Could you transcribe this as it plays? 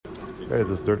Hey,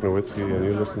 this is Dirk Nowitzki, and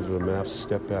you're listening to the Mavs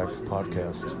Step Back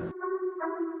podcast. I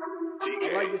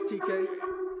like this, TK.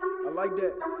 I like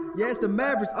that. Yeah, it's the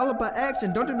Mavericks, all about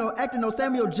action. Don't do no acting, no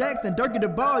Samuel Jackson. Dirk get the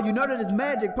ball, you know that it's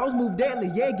magic. Post move deadly,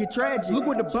 yeah, get tragic. Luka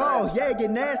with the ball, yeah, get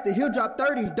nasty. He'll drop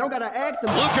 30, don't gotta ask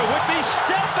him. Luka with the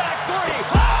step back three.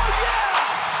 Oh,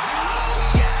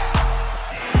 yeah!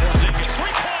 Porzingis,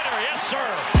 three-pointer, yes, sir.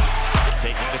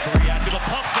 Taking the three after the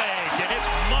pump fake, and it's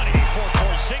money for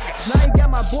Porzingis. Now you got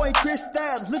my boy Chris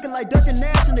Stabs, looking like Dirk and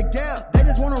Nash in the gap. They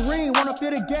just want a ring, wanna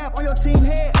fill the gap on your team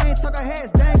head. I ain't talking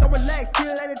heads, dang, go relax,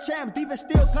 still at the champ. Defense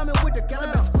still coming with the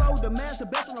cannabis flow. The man's the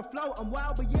best on the flow. I'm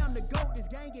wild, but yeah, I'm the GOAT. This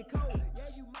game get cold. Yeah,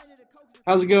 you might need a coach.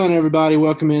 How's it going, everybody?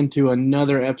 Welcome into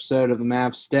another episode of the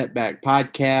Mavs Step Back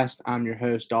podcast. I'm your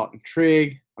host, Dalton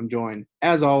Trigg. I'm joined,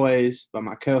 as always, by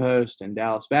my co-host and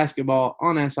Dallas basketball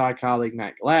on SI colleague,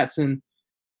 Matt Galatson.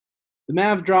 The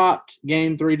Mavs dropped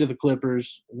Game 3 to the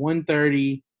Clippers,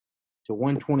 130 to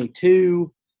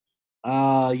 122.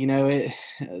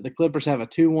 The Clippers have a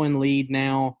 2-1 lead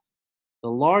now. The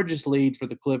largest lead for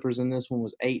the Clippers in this one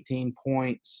was 18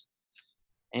 points.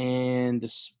 And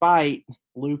despite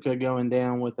Luka going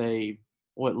down with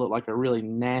what looked like a really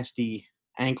nasty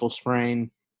ankle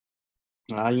sprain,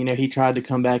 he tried to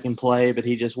come back and play, but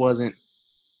he just wasn't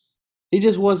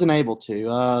able to.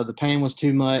 The pain was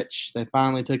too much. They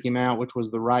finally took him out, which was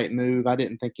the right move. I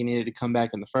didn't think he needed to come back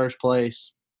in the first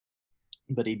place,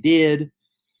 but he did.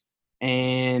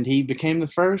 And he became the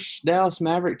first Dallas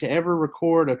Maverick to ever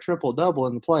record a triple-double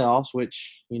in the playoffs,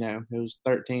 which, it was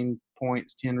 13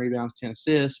 points, 10 rebounds, 10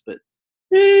 assists. But,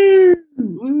 yeah.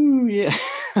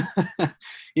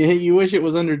 Yeah, you wish it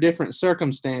was under different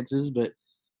circumstances. But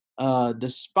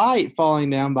despite falling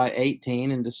down by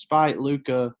 18 and despite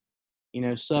Luka,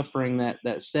 suffering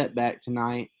that setback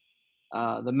tonight,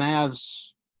 the Mavs,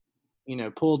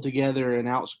 pulled together and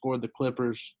outscored the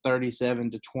Clippers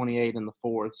 37-28 in the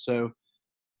fourth. So,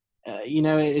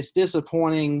 it's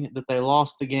disappointing that they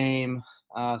lost the game,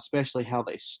 especially how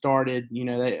they started.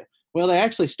 They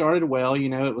actually started well.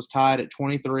 It was tied at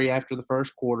 23 after the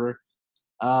first quarter.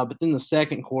 But then the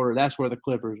second quarter, that's where the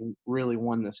Clippers really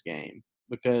won this game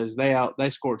because they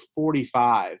scored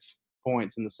 45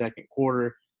 points in the second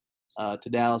quarter to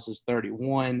Dallas's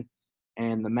 31.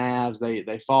 And the Mavs,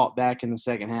 they fought back in the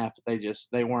second half, but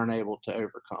they weren't able to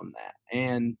overcome that.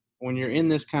 And when you're in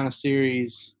this kind of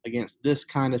series against this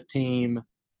kind of team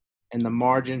and the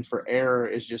margin for error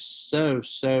is just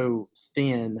so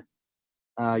thin,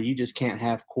 you just can't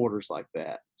have quarters like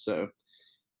that. So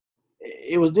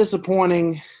it was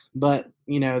disappointing, but,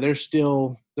 there's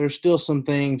still some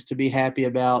things to be happy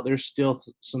about. There's still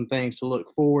some things to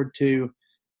look forward to.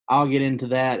 I'll get into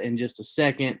that in just a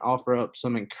second, offer up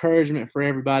some encouragement for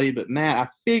everybody. But, Matt, I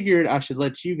figured I should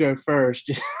let you go first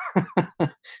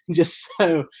just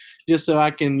so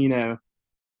I can,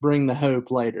 bring the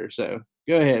hope later. So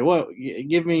go ahead.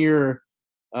 Give me your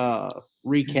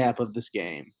recap of this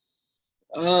game.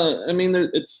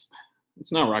 It's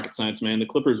not rocket science, man. The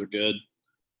Clippers are good.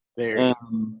 Very.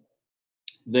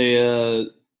 They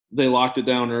locked it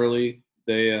down early.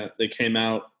 They came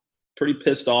out pretty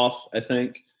pissed off, I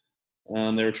think.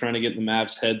 They were trying to get in the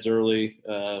Mavs' heads early.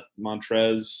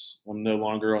 Montrez, I'm no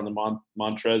longer on the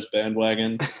Montrez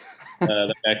bandwagon.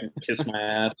 That guy can kiss my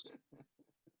ass.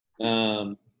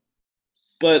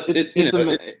 But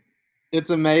it's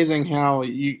amazing how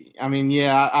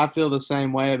I feel the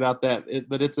same way about that.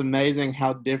 But it's amazing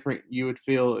how different you would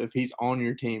feel if he's on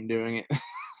your team doing it.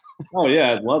 Oh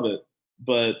yeah, I'd love it.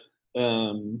 But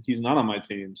he's not on my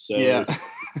team, so yeah.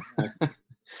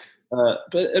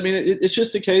 It's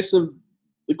just a case of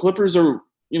the Clippers are,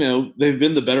 they've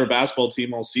been the better basketball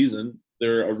team all season.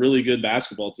 They're a really good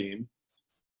basketball team.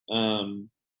 And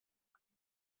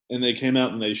they came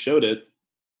out and they showed it.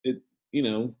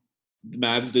 The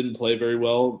Mavs didn't play very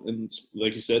well. And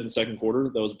like you said, in the second quarter,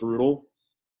 that was brutal.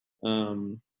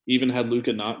 Even had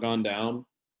Luka not gone down,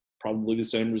 probably the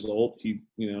same result. He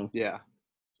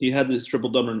had this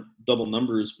triple-double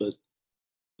numbers, but,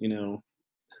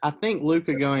 I think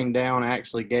Luka going down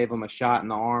actually gave him a shot in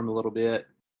the arm a little bit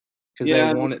because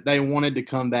they wanted to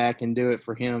come back and do it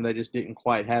for him. They just didn't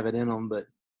quite have it in them. But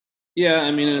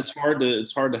it's hard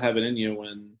to have it in you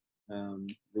when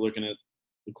you're looking at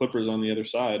the Clippers on the other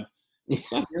side.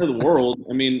 It's not the end of the world.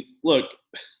 Look,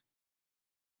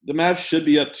 the Mavs should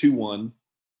be up 2-1.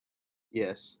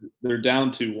 Yes, they're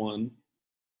down 2-1.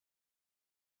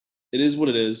 It is what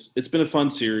it is. It's been a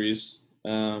fun series.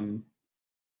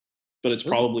 But it's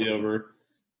probably over.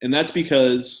 And that's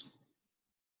because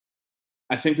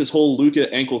I think this whole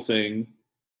Luka ankle thing,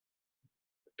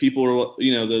 people are,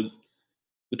 the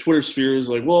Twitter sphere is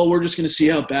like, well, we're just going to see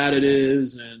how bad it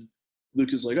is. And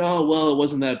Luka's like, oh, well, it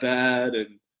wasn't that bad.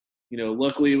 And,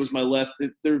 luckily it was my left.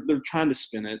 They're trying to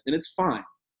spin it, and it's fine.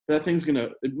 But that thing's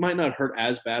it might not hurt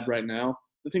as bad right now.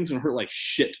 The thing's going to hurt like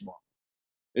shit tomorrow.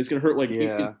 It's going to hurt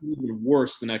even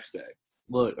worse the next day.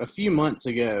 Look, a few months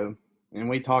ago, and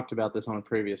we talked about this on a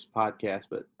previous podcast,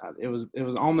 but it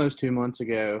was almost 2 months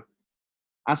ago.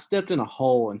 I stepped in a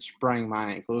hole and sprained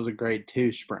my ankle. It was a grade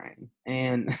 2 sprain.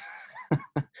 And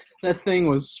that thing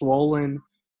was swollen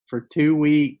for 2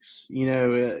 weeks.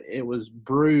 It was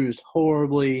bruised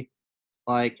horribly.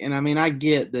 And I mean, I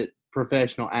get that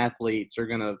professional athletes are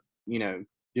going to,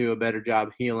 do a better job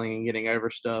healing and getting over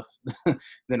stuff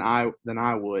than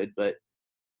I would. But,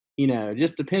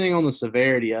 just depending on the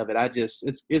severity of it,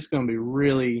 it's going to be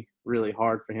really, really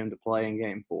hard for him to play in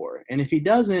Game 4. And if he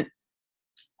doesn't,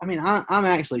 I mean, I'm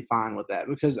actually fine with that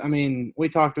because, I mean, we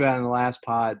talked about in the last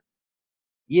pod,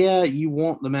 yeah, you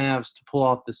want the Mavs to pull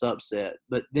off this upset,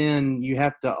 but then you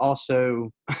have to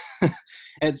also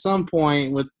at some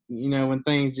point with, when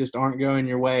things just aren't going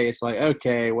your way, it's like,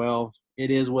 okay, well,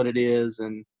 it is what it is,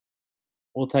 and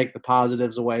we'll take the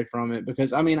positives away from it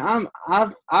because, I mean,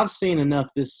 I've seen enough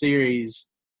this series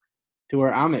to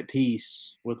where I'm at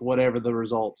peace with whatever the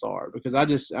results are because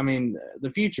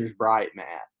the future's bright,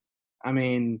 Matt. I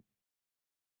mean,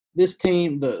 this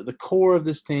team, the core of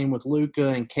this team with Luka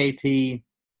and KP,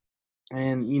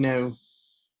 and,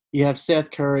 you have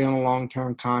Seth Curry on a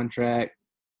long-term contract.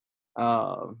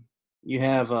 You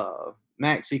have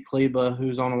Maxi Kleba,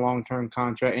 who's on a long-term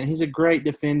contract, and he's a great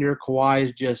defender. Kawhi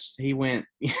is just – he went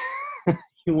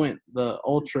the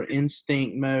ultra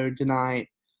instinct mode tonight.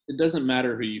 It doesn't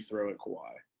matter who you throw at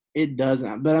Kawhi. It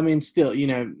doesn't. But, I mean, still,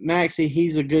 Maxey,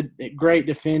 he's a great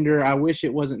defender. I wish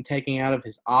it wasn't taking out of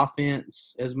his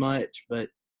offense as much. But,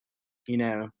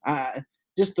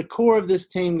 just the core of this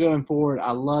team going forward,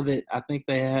 I love it. I think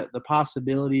they have the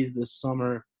possibilities this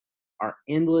summer are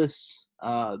endless.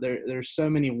 There's so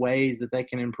many ways that they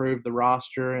can improve the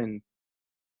roster. And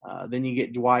then you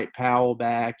get Dwight Powell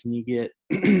back and you get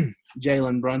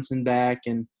Jalen Brunson back.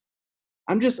 And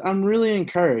I'm really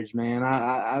encouraged, man.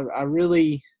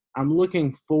 I'm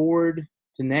looking forward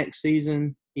to next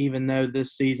season, even though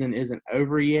this season isn't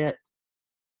over yet.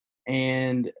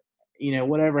 And,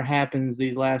 whatever happens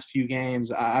these last few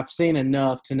games, I've seen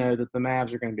enough to know that the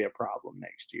Mavs are going to be a problem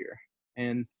next year.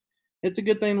 And it's a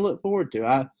good thing to look forward to.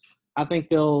 I think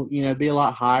they'll, be a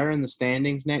lot higher in the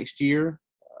standings next year,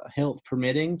 health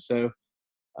permitting. So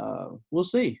we'll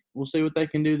see. We'll see what they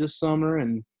can do this summer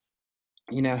and,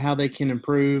 how they can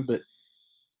improve. But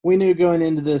we knew going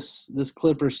into this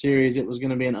Clippers series it was going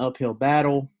to be an uphill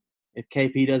battle. If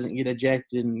KP doesn't get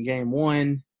ejected in Game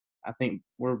 1, I think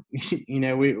we're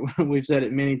we've said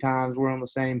it many times, we're on the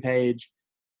same page.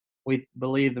 We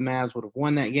believe the Mavs would have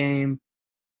won that game,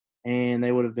 and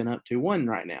they would have been up 2-1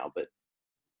 right now. But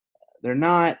they're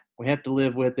not. We have to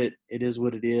live with it. It is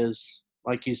what it is.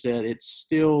 Like you said, it's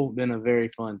still been a very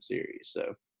fun series.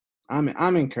 So I'm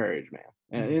encouraged,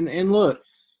 man. And look,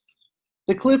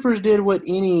 the Clippers did what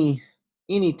any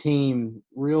team,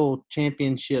 real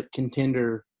championship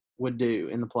contender, would do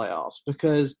in the playoffs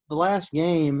because the last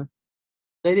game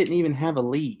they didn't even have a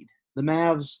lead. The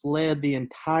Mavs led the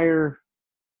entire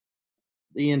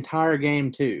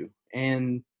game too,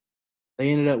 and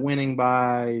they ended up winning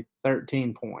by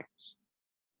 13 points.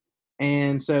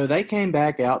 And so they came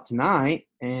back out tonight,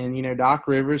 and Doc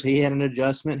Rivers, he had an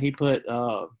adjustment. He put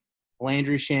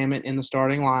Landry Shamet in the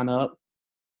starting lineup.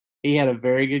 He had a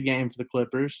very good game for the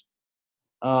Clippers.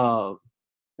 Hey,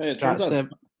 it turns out Doc's a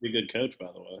pretty good coach,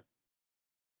 by the way.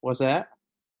 What's that?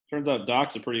 Turns out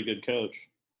Doc's a pretty good coach.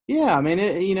 Yeah, I mean,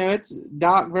 it's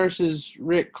Doc versus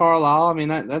Rick Carlisle. I mean,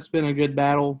 that's been a good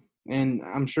battle, and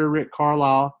I'm sure Rick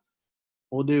Carlisle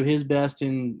will do his best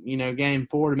in, Game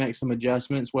 4 to make some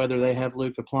adjustments, whether they have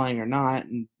Luka playing or not.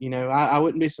 And, I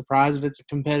wouldn't be surprised if it's a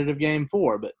competitive Game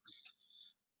 4, but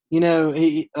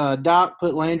Doc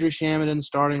put Landry Shamet in the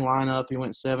starting lineup. He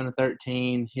went 7 of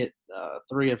 13, hit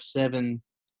 3 of 7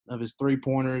 of his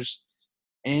three-pointers.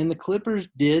 And the Clippers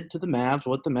did to the Mavs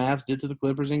what the Mavs did to the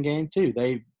Clippers in Game 2.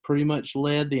 They pretty much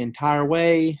led the entire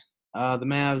way. The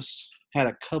Mavs had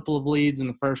a couple of leads in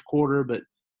the first quarter, but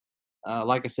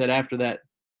like I said, after that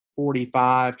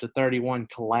 45-31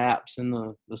 collapse in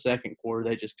the second quarter,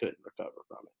 they just couldn't recover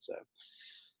from it. So,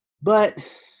 but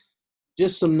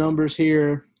just some numbers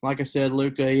here. Like I said,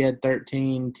 Luka, he had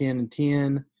 13, 10, and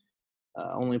 10.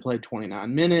 Only played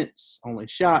 29 minutes. Only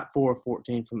shot 4 of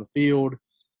 14 from the field.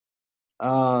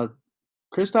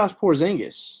 Kristaps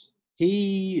Porzingis,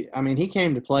 he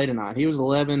came to play tonight. He was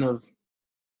 11 of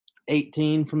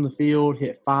 18 from the field,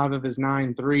 hit 5 of his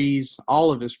 9 threes,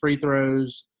 all of his free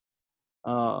throws.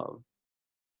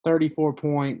 34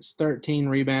 points, 13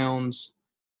 rebounds.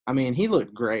 I mean, he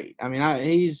looked great. I mean,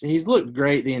 he's looked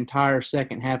great the entire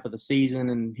second half of the season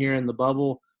and here in the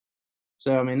bubble.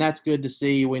 So, I mean, that's good to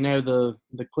see. We know the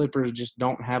Clippers just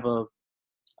don't have a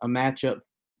matchup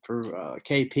for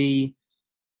KP,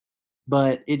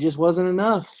 but it just wasn't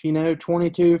enough.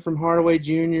 22 from Hardaway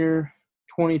Jr.,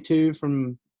 22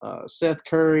 from Seth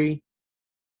Curry.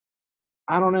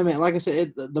 I don't know, man. Like I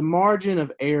said, the margin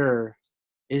of error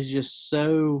is just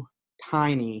so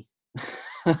tiny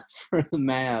for the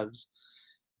Mavs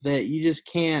that you just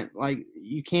can't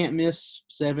miss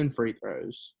 7 free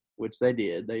throws, which they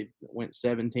did. They went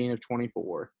 17 of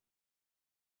 24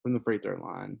 from the free throw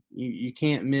line. You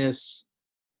can't miss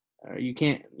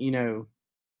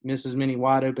miss as many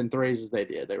wide open threes as they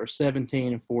did. They were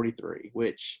 17 of 43,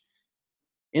 which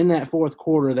in that fourth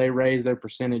quarter they raised their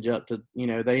percentage up to,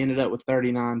 they ended up with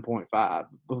 39.5.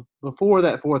 Before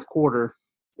that fourth quarter,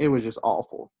 it was just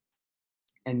awful.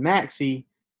 And Maxey,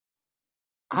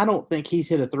 I don't think he's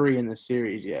hit a 3 in this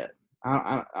series yet.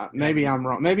 Maybe I'm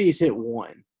wrong. Maybe he's hit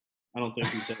 1. I don't think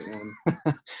he's hit one.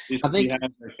 I think I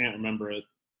can't remember it.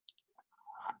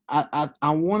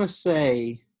 I want to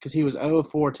say, because he was 0 of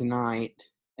 4 tonight,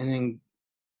 and then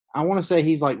I want to say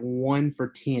he's like 1 for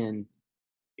 10,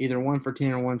 either 1 for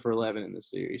 10 or 1 for 11 in the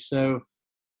series. So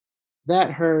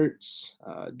that hurts.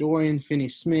 Dorian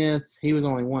Finney-Smith, he was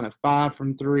only 1 of 5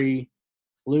 from 3.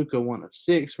 Luka 1 of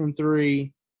 6 from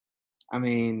 3. I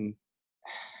mean,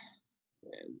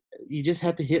 you just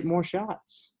have to hit more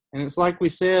shots. And it's like we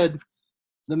said,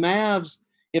 the Mavs,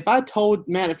 if I told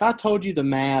you the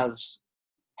Mavs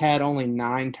had only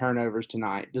 9 turnovers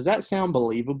tonight, does that sound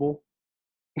believable?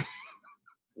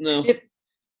 No.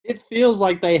 It feels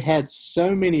like they had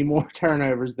so many more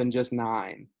turnovers than just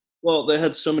 9. Well, they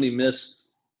had so many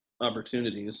missed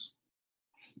opportunities.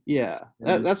 Yeah,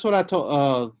 that's what I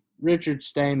told Richard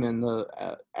Stamen,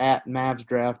 at Mavs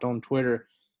Draft on Twitter.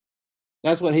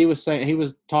 That's what he was saying. He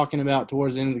was talking about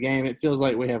towards the end of the game. It feels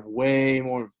like we have way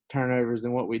more turnovers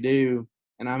than what we do.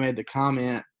 And I made the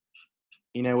comment,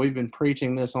 we've been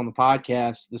preaching this on the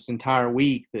podcast this entire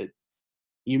week, that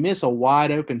you miss a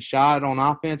wide open shot on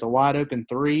offense, a wide open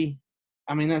 3.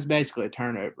 I mean, that's basically a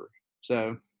turnover.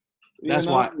 So that's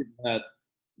why.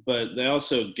 But they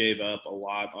also gave up a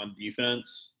lot on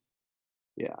defense.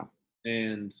 Yeah.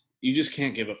 And you just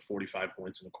can't give up 45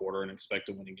 points in a quarter and expect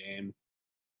to win a game.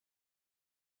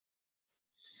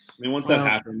 I mean, once that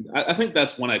happened, I think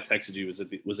that's when I texted you was at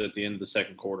the end of the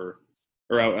second quarter.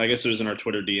 Or I guess it was in our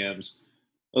Twitter DMs.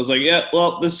 I was like, yeah,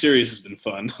 well, this series has been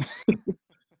fun.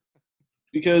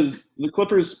 Because the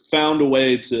Clippers found a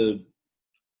way to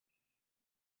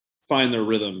find their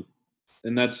rhythm,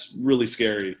 and that's really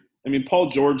scary. I mean, Paul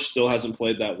George still hasn't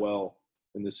played that well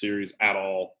in this series at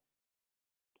all.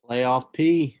 Playoff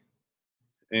P.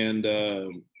 And,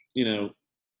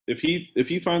 if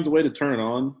he finds a way to turn it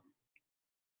on,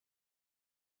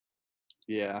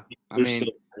 yeah, they're still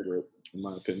a favorite, in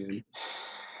my opinion.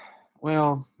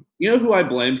 Well, you know who I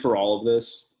blame for all of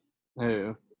this?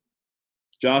 Who?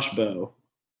 Josh Bowe.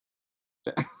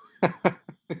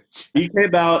 He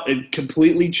came out and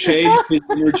completely changed his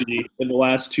energy in the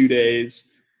last 2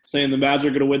 days, saying the Mavs are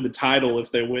going to win the title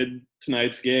if they win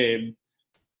tonight's game.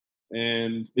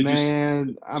 And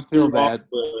I feel bad.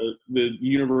 The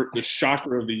universe, the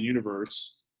shocker of the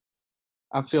universe.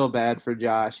 I feel bad for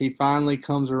Josh. He finally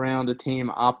comes around to team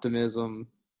optimism,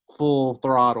 full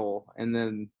throttle, and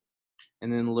then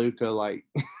Luka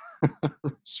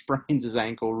sprains his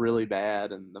ankle really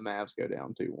bad, and the Mavs go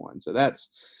down 2-1. So that's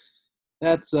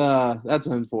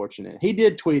unfortunate. He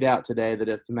did tweet out today that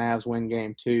if the Mavs win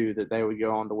Game 2, that they would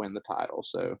go on to win the title.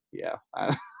 So yeah,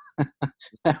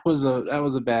 that was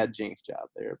a bad jinx job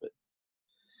there. But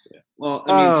yeah, well,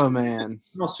 I mean, man,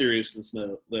 in all seriousness,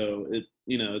 though,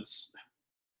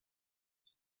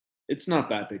 it's not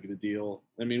that big of a deal.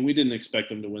 I mean, we didn't expect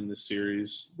them to win this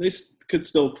series. They could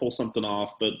still pull something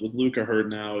off, but with Luka hurt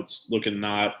now, it's looking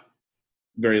not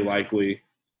very likely.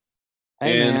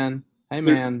 Hey man,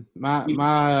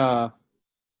 my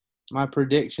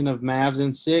prediction of Mavs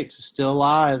in 6 is still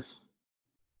alive.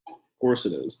 Of course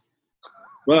it is,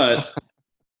 but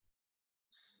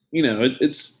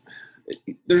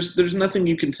there's nothing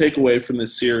you can take away from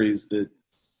this series that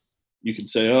you can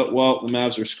say, oh, well, the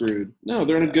Mavs are screwed. No,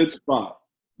 they're in a good spot.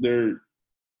 Look,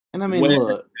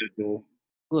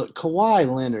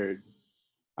 Kawhi Leonard,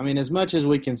 I mean, as much as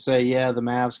we can say, yeah, the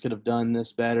Mavs could have done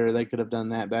this better, they could have done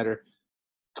that better,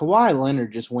 Kawhi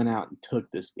Leonard just went out and took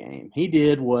this game. He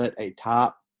did what a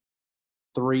top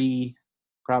 3,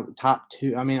 probably top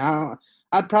 2. I mean,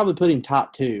 I'd probably put him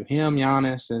top 2. Him,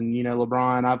 Giannis, and,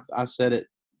 LeBron. I said it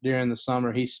during the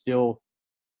summer. He's still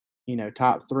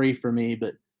top 3 for me.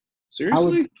 But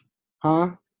Seriously?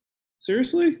 Huh?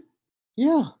 Seriously?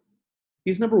 Yeah.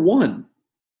 He's number 1.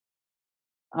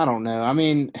 I don't know. I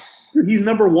mean, He's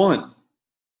number 1.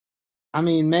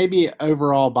 maybe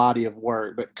overall body of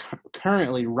work, but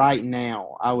currently, right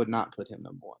now, I would not put him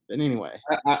number 1. But anyway,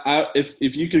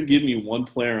 If you could give me one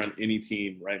player on any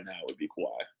team right now, it would be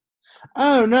Kawhi.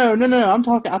 Oh no! I'm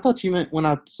talking. I thought you meant when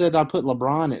I said I put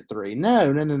LeBron at 3.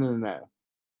 No.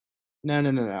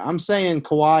 I'm saying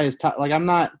Kawhi is top. Like I'm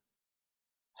not.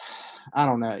 I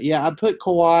don't know. Yeah, I put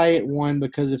Kawhi at 1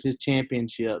 because of his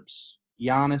championships.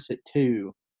 Giannis at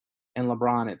 2, and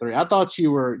LeBron at 3. I thought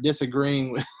you were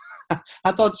disagreeing with.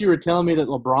 I thought you were telling me that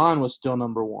LeBron was still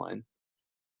number 1.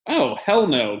 Oh, hell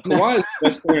no. Kawhi is the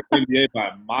best player in the NBA by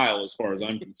a mile as far as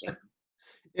I'm concerned.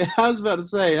 Yeah, I was about to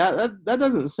say, that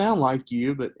doesn't sound like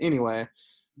you, but anyway.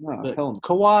 No, But hell no.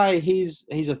 Kawhi, he's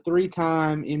a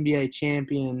 3-time NBA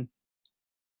champion.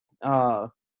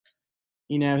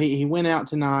 He went out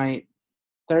tonight,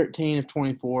 13 of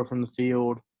 24 from the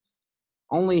field.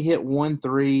 Only hit 1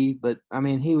 3, but,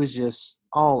 he was just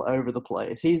all over the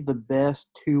place. He's the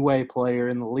best two-way player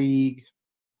in the league.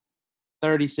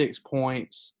 36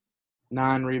 points,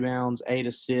 9 rebounds, 8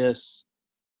 assists.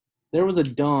 There was a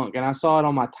dunk, and I saw it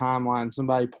on my timeline.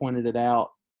 Somebody pointed it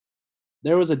out.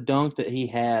 There was a dunk that he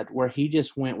had where he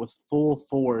just went with full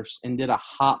force and did a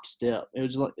hop step.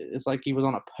 It's like he was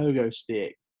on a pogo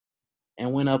stick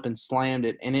and went up and slammed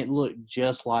it, and it looked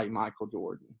just like Michael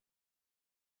Jordan.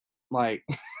 Like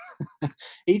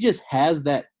he just has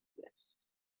that.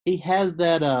 He has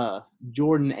that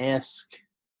Jordan-esque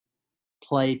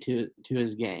play to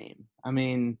his game.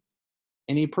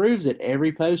 And he proves it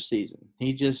every postseason.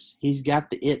 He's got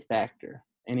the it factor,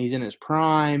 and he's in his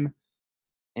prime.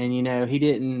 And he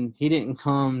didn't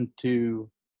come to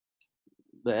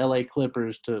the LA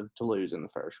Clippers to lose in the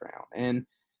first round. And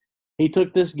he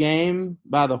took this game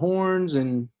by the horns,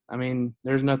 and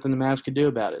there's nothing the Mavs could do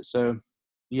about it. So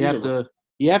you have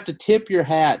to tip your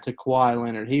hat to Kawhi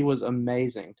Leonard. He was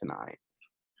amazing tonight.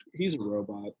 He's a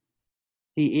robot.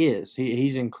 He is.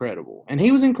 He's incredible. And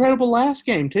he was incredible last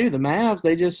game too. The Mavs,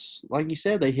 they just, like you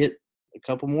said, they hit a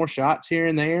couple more shots here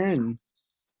and there. And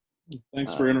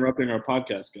thanks for interrupting our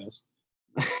podcast, Gus.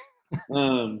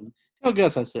 Tell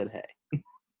Gus I said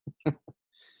hey.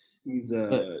 He's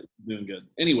doing good.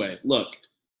 Anyway, look,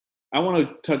 I want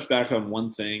to touch back on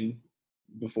one thing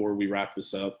before we wrap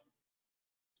this up.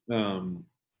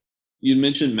 You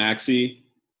mentioned Maxey.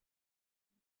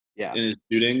 Yeah. And his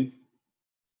shooting.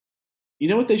 You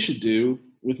know what they should do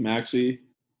with Maxey?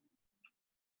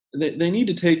 They need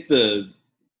to take the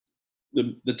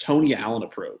Tony Allen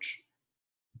approach.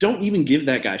 Don't even give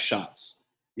that guy shots.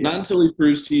 Yeah. Not until he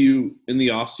proves to you in the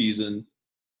offseason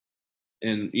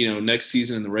and next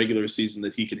season in the regular season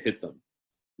that he could hit them.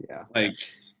 Yeah.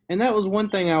 And that was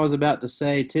one thing I was about to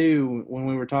say too when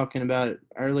we were talking about it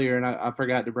earlier, and I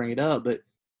forgot to bring it up. But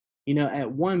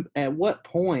at what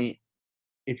point,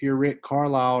 if you're Rick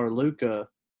Carlisle or Luka,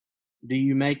 do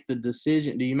you make the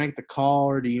decision? Do you make the call,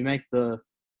 or do you make the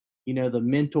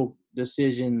mental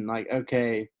decision? Like,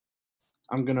 okay,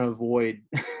 I'm gonna avoid.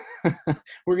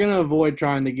 We're gonna avoid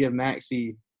trying to give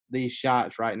Maxey these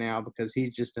shots right now because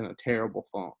he's just in a terrible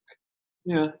funk.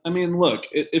 Yeah, look,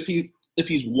 if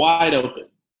he's wide open,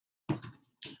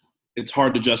 it's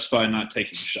hard to justify not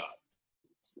taking a shot.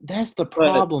 That's the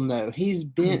problem, though. He's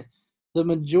been the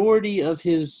majority of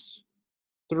his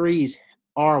threes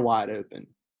are wide open.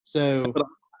 So,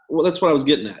 well, that's what I was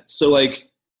getting at. So,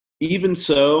 even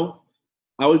so,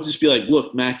 I would just be like,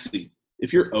 look, Maxey,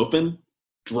 if you're open,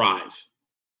 drive.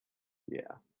 Yeah.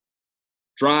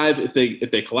 Drive. If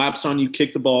they collapse on you,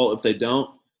 kick the ball. If they don't,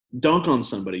 dunk on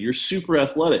somebody. You're super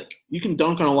athletic. You can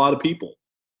dunk on a lot of people.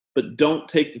 But don't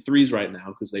take the threes right now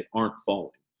because they aren't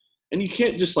falling. And you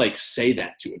can't just, say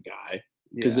that to a guy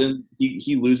because then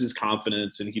he loses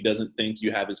confidence and he doesn't think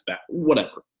you have his back.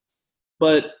 Whatever.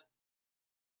 But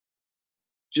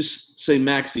just say,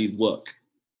 Maxey, look,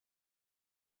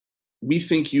 we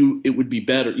think it would be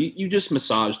better. You just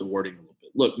massage the wording a little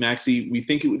bit. Look, Maxey, we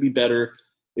think it would be better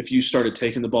if you started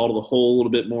taking the ball to the hole a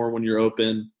little bit more when you're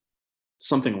open.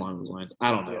 Something along those lines.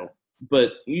 I don't know. Yeah.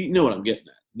 But you know what I'm getting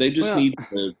at. They just need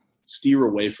to steer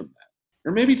away from that.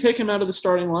 Or maybe take him out of the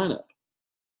starting lineup.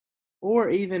 Or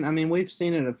even, we've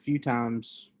seen it a few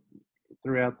times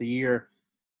throughout the year.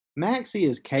 Maxey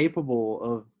is capable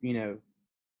of,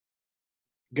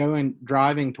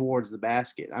 driving towards the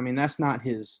basket. That's not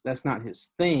his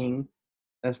thing.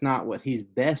 That's not what he's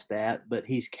best at, but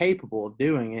he's capable of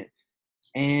doing it.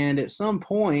 And at some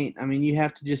point, you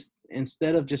have to just,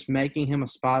 instead of just making him a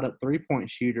spot up 3-point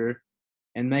shooter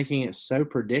and making it so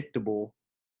predictable,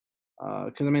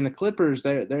 Because I mean, the Clippers,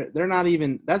 they're not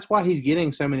even. That's why he's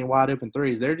getting so many wide open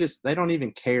threes. They don't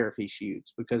even care if he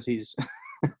shoots because he's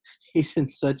he's in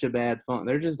such a bad funk.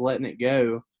 They're just letting it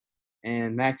go,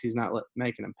 and Maxi's not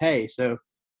making him pay. So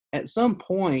at some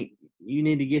point, you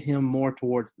need to get him more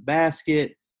towards the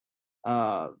basket.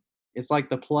 It's like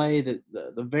the play that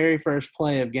the very first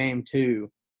play of Game 2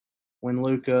 when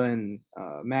Luka and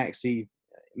Maxi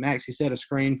set a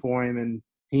screen for him, and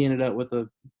he ended up with a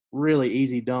really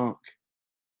easy dunk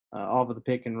off of the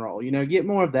pick and roll. Get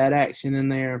more of that action in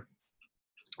there.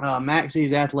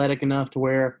 Maxi's athletic enough to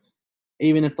where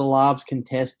even if the lob's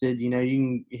contested, he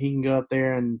can go up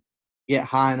there and get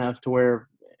high enough to where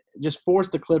just force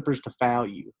the Clippers to foul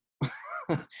you.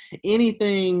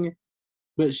 Anything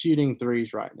but shooting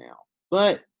threes right now.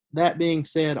 But that being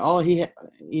said,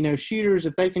 shooters,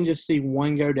 if they can just see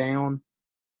one go down,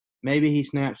 maybe he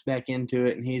snaps back into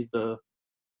it and he's the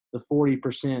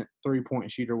 40%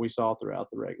 three-point shooter we saw throughout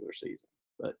the regular season.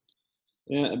 But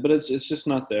it's just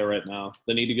not there right now.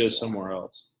 They need to go somewhere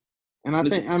else. And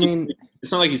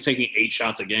it's not like he's taking 8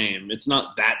 shots a game. It's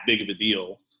not that big of a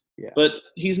deal. Yeah. But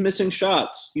he's missing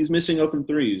shots. He's missing open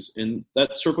threes. And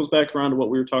that circles back around to what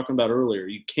we were talking about earlier.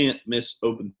 You can't miss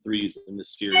open threes in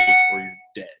this series or you're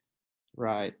dead.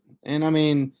 Right.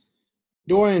 And,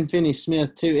 Dorian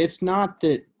Finney-Smith, too, it's not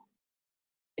that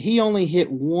he only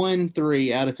hit 1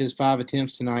 3 out of his 5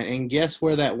 attempts tonight. And guess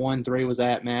where that 1 3 was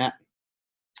at, Matt?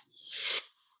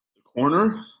 The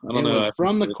corner? I don't know. It was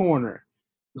from the corner.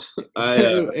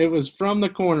 It was from the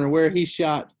corner where he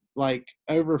shot like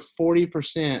over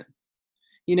 40%.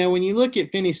 When you look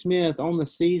at Finney-Smith on the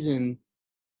season,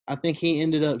 I think he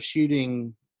ended up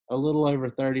shooting a little over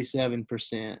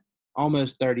 37%,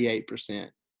 almost 38%.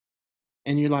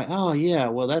 And you're like, oh, yeah,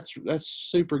 well, that's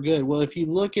super good. Well, if you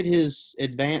look at his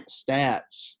advanced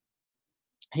stats,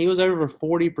 he was over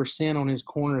 40% on his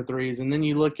corner threes. And then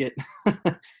you look at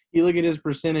his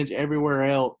percentage everywhere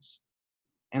else,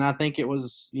 and I think it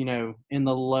was, in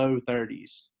the low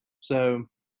 30s. So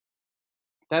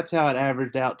that's how it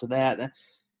averaged out to that.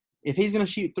 If he's going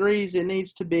to shoot threes, it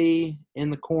needs to be in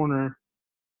the corner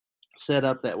set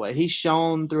up that way. He's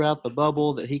shown throughout the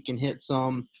bubble that he can hit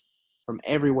some from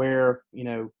everywhere,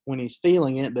 when he's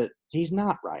feeling it, but he's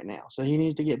not right now. So he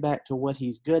needs to get back to what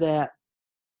he's good at.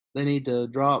 They need to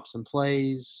draw up some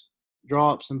plays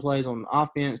on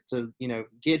offense to,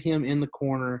 get him in the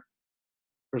corner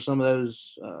for some of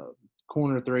those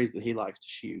corner threes that he likes to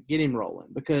shoot. Get him rolling.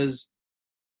 Because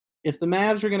if the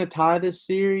Mavs are going to tie this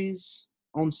series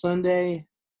on Sunday,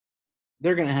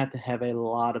 they're going to have a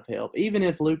lot of help. Even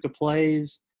if Luka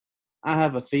plays, I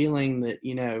have a feeling that,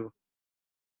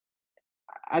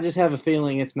 I just have a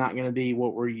feeling it's not going to be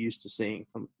what we're used to seeing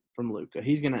from Luka.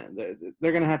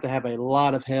 They're going to have a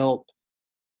lot of help.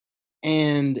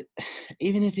 And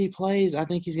even if he plays, I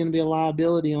think he's going to be a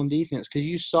liability on defense because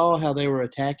you saw how they were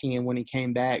attacking him when he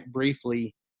came back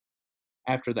briefly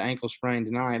after the ankle sprain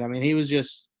tonight. He was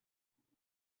just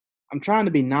 – I'm trying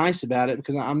to be nice about it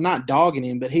because I'm not dogging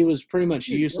him, but he was pretty much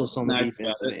useless on the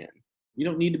defensive end. You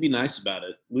don't need to be nice about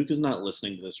it. Luka's not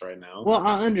listening to this right now. Well,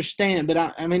 I understand,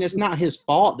 but it's not his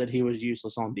fault that he was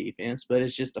useless on defense, but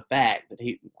it's just a fact that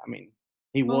he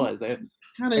was.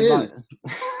 Kind of is.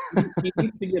 He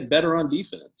needs to get better on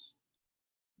defense.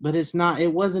 But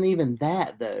it wasn't even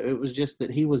that, though. It was just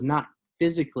that he was not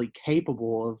physically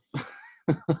capable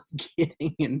of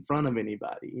getting in front of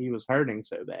anybody. He was hurting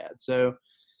so bad. So,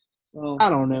 I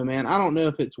don't know, man. I don't know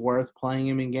if it's worth playing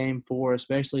him in Game 4,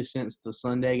 especially since the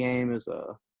Sunday game is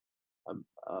a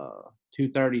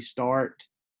 2:30 start.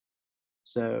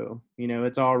 So,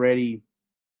 it's already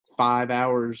 5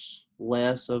 hours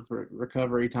less of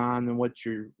recovery time than what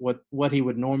he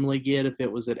would normally get if it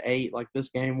was at 8 like this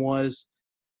game was.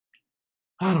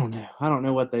 I don't know. I don't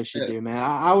know what they should do, man.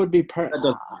 I would be that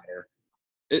doesn't matter.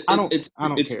 It's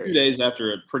care. 2 days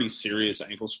after a pretty serious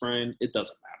ankle sprain. It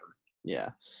doesn't matter. Yeah.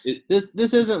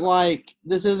 This isn't like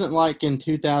in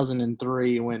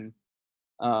 2003 when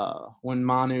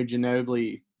Manu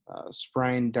Ginobili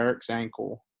sprained Dirk's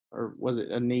ankle, or was it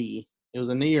a knee? It was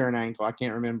a knee or an ankle. I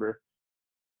can't remember.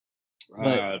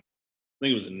 I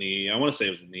think it was a knee. I want to say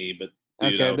it was a knee, but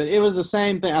but it was the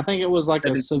same thing. I think it was like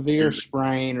a severe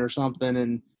sprain or something,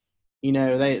 and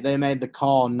they made the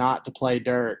call not to play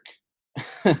Dirk.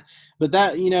 But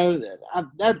that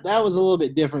that was a little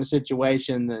bit different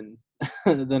situation than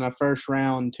a first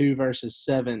round 2 versus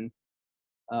 7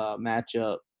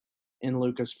 matchup in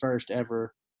Luka's first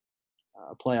ever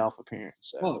playoff appearance.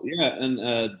 So. Oh yeah, and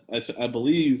I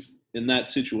believe in that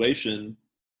situation,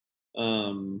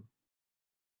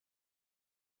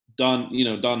 Don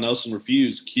Nelson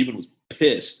refused. Cuban was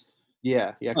pissed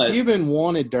Yeah. But, Cuban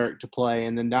wanted Dirk to play,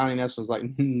 and then Donnie Nelson was like,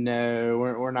 "No,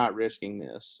 we're not risking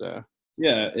this." So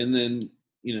yeah, and then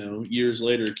years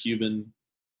later, Cuban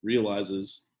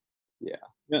realizes, yeah,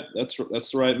 that's the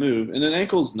right move. And an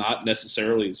ankle's not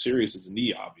necessarily as serious as a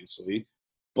knee, obviously,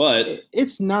 but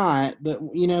it's not. But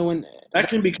when that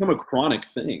can become a chronic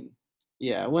thing.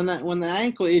 Yeah, when the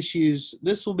ankle issues,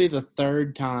 this will be the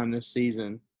third time this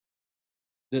season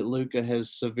that Luka has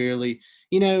severely.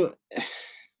 Maybe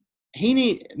he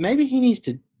needs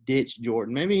to ditch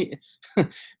Jordan. Maybe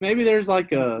there's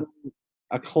like a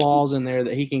clause in there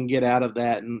that he can get out of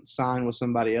that and sign with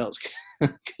somebody else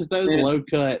because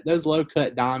those low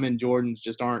cut diamond Jordans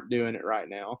just aren't doing it right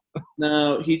now.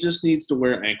 No, he just needs to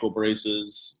wear ankle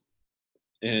braces.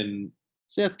 And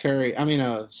Steph Curry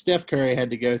had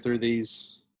to go through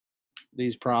these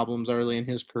problems early in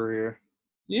his career.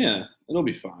 Yeah, it'll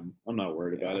be fine. I'm not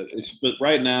worried about it. But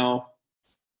right now,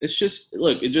 it's just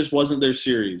it just wasn't their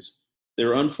series. They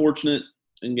were unfortunate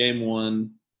in game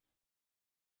 1.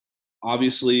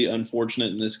 Obviously,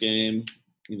 unfortunate in this game.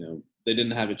 They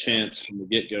didn't have a chance from the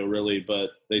get-go, really,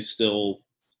 but they still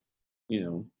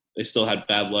had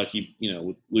bad luck.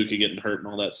 With Luka getting hurt and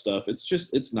all that stuff.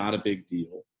 It's not a big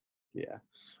deal. Yeah.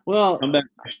 Well, come back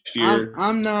next year.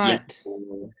 I'm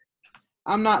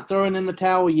not throwing in the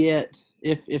towel yet.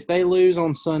 If they lose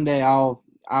on Sunday,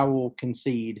 I will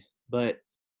concede. But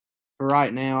for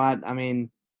right now, I mean,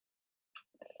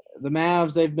 the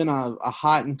Mavs, they've been a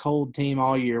hot and cold team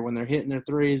all year. When they're hitting their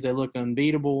threes, they look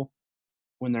unbeatable.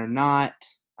 When they're not,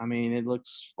 I mean, it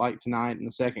looks like tonight in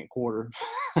the second quarter.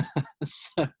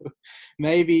 So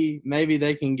maybe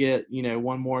they can get,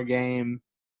 one more game,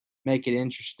 make it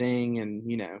interesting, and,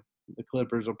 the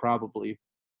Clippers will probably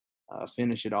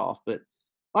finish it off. But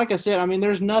like I said, I mean,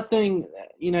 there's nothing,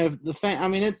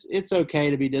 it's okay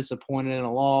to be disappointed in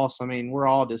a loss. I mean, we're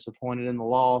all disappointed in the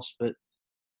loss, but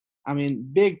I mean,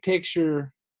 big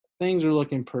picture, things are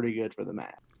looking pretty good for the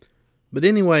Mavs. But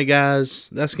anyway, guys,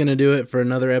 that's going to do it for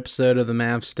another episode of the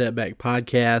Mavs Step Back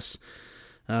Podcast.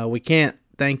 We can't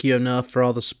thank you enough for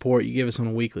all the support you give us on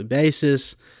a weekly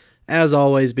basis. As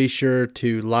always, be sure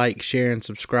to like, share, and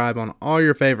subscribe on all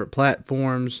your favorite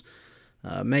platforms.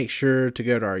 Make sure to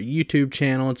go to our YouTube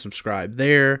channel and subscribe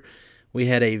there. We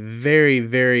had a very,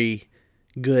 very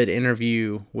good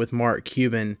interview with Mark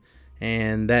Cuban,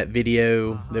 and that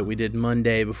video that we did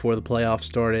Monday before the playoffs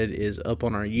started is up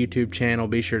on our YouTube channel.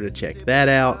 Be sure to check that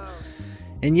out.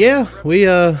 And yeah, we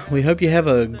hope you have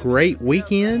a great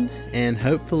weekend, and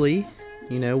hopefully,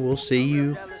 we'll see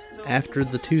you after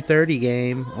the 2:30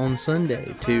 game on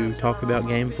Sunday to talk about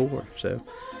Game 4. So,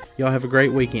 y'all have a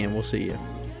great weekend. We'll see you.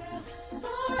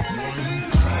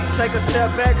 Take a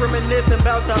step back, reminiscing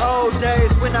about the old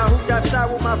days when I hooped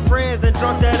outside with my friends and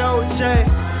drunk that OJ.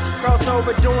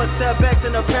 Crossover doing step backs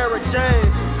in a pair of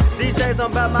J's. These days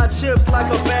I'm about my chips like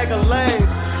a bag of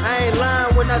Lays. I ain't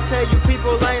lying when I tell you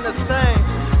people ain't the same.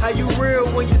 How you real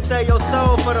when you sell your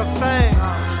soul for the fame?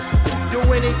 Do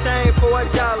anything for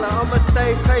 $1. I'ma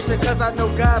stay patient cause I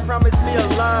know God promised me a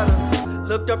lot of.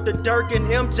 Looked up to Dirk and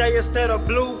MJ instead of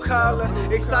blue collar.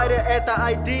 Excited at the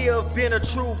idea of being a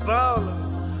true baller.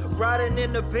 Riding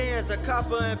in the Benz, a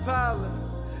copper Impala.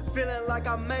 Feeling like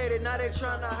I made it, now they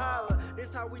tryna holler.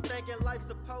 This how we thinking life's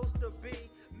supposed to be.